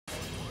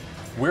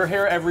We're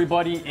here,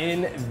 everybody,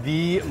 in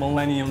the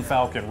Millenium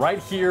Falcon, right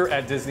here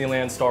at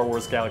Disneyland Star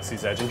Wars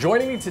Galaxy's Edge. And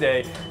joining me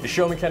today is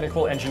show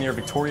mechanical engineer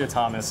Victoria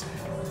Thomas.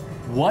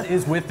 What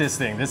is with this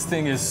thing? This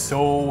thing is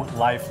so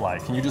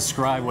lifelike. Can you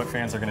describe what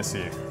fans are going to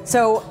see?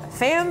 So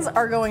fans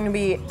are going to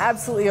be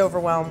absolutely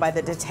overwhelmed by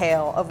the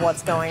detail of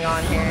what's going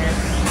on here.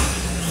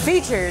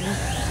 Featured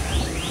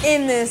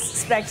in this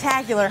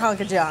spectacular hunk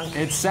of junk.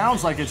 It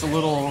sounds like it's a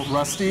little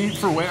rusty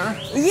for wear.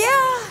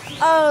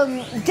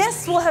 Yeah,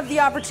 guests will have the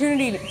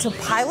opportunity to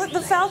pilot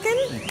the Falcon,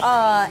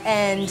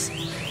 and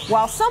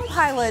while some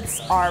pilots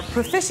are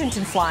proficient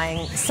in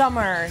flying, some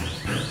are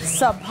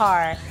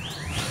subpar,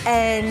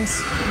 and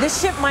the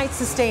ship might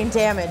sustain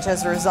damage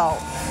as a result.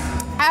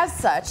 As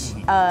such,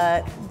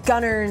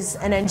 gunners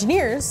and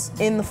engineers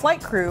in the flight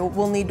crew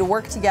will need to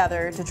work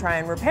together to try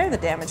and repair the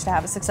damage to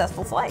have a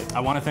successful flight. I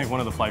want to thank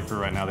one of the flight crew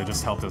right now. They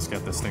just helped us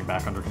get this thing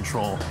back under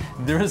control.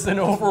 There is an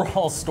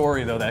overall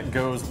story, though, that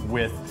goes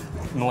with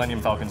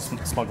Millenium Falcon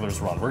Smuggler's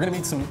Run. We're going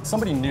to meet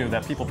somebody new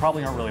that people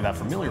probably aren't really that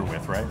familiar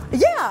with, right?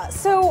 Yeah,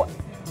 so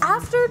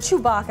after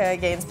Chewbacca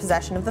gains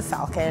possession of the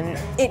Falcon,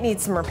 it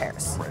needs some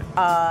repairs,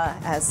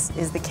 as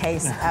is the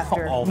case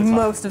after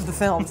most of the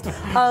films.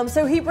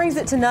 So he brings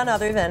it to none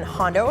other than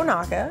Hondo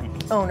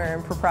Ohnaka, owner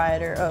and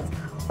proprietor of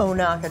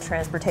Ohnaka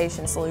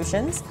Transportation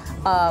Solutions,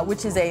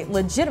 which is a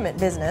legitimate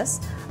business.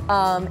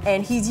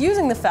 And he's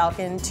using the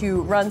Falcon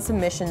to run some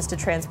missions to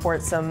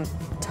transport some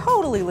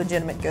totally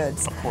legitimate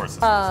goods. Of course,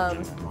 it's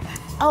legitimate.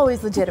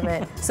 Always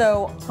legitimate.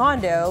 So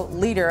Hondo,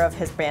 leader of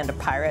his band of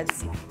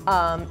pirates,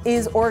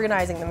 is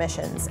organizing the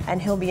missions,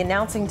 and he'll be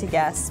announcing to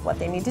guests what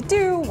they need to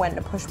do, when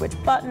to push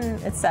which button,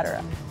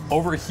 etc.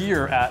 Over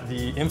here at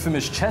the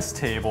infamous chess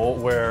table,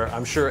 where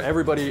I'm sure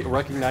everybody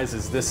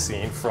recognizes this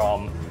scene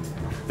from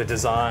the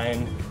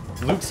design.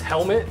 Luke's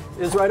helmet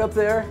is right up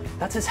there.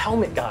 That's his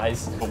helmet,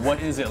 guys. But what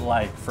is it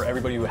like for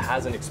everybody who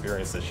hasn't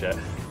experienced this yet?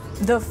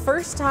 The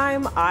first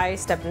time I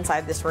stepped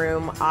inside this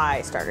room,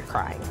 I started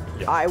crying.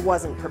 Yeah. I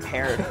wasn't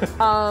prepared.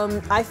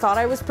 I thought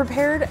I was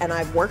prepared, and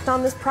I've worked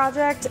on this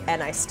project,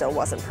 and I still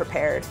wasn't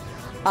prepared.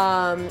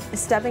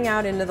 Stepping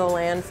out into the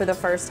land for the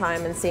first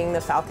time and seeing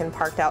the Falcon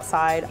parked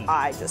outside,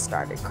 I just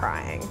started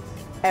crying.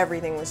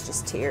 Everything was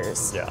just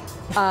tears. Yeah.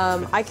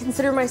 I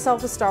consider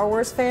myself a Star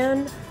Wars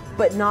fan,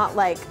 but not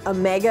like a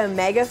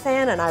mega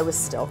fan, and I was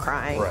still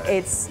crying. Right.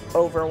 It's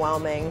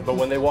overwhelming. But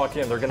when they walk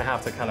in, they're gonna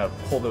have to kind of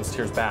pull those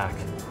tears back,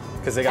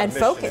 because they got and a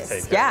mission focus.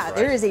 to take Yeah, care of, right?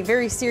 There is a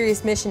very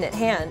serious mission at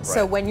hand. Right.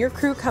 So when your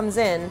crew comes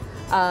in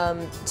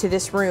to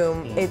this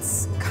room,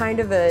 it's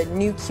kind of a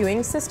new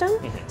queuing system.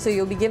 So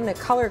you'll be given a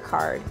color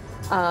card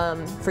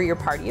for your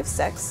party of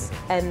 6,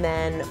 and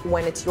then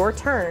when it's your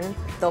turn,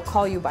 they'll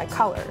call you by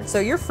color. So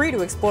you're free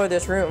to explore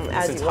this room as you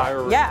want. This entire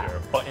room yeah. here,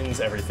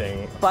 buttons,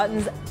 everything.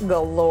 Buttons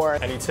galore.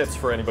 Any tips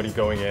for anybody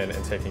going in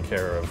and taking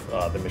care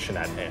of the mission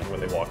at hand when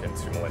they walk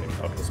into Millenium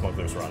Falcon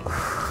Smuggler's Run?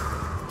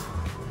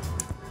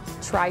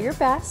 Try your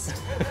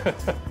best.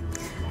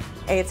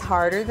 It's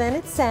harder than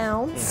it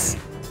sounds.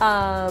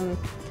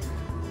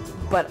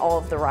 But all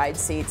of the ride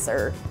seats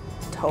are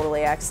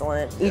totally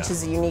excellent. Each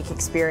is a unique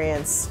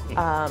experience.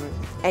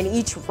 And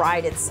each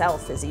ride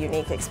itself is a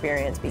unique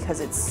experience because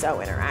it's so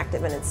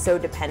interactive and it's so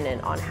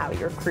dependent on how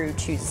your crew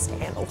chooses to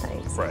handle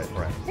things.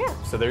 Right. Yeah.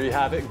 So there you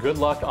have it. Good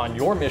luck on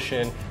your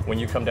mission when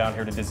you come down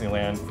here to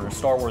Disneyland for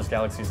Star Wars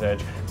Galaxy's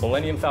Edge,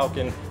 Millenium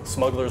Falcon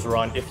Smuggler's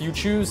Run. If you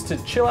choose to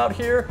chill out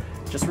here,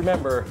 just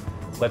remember,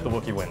 let the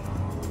Wookiee win.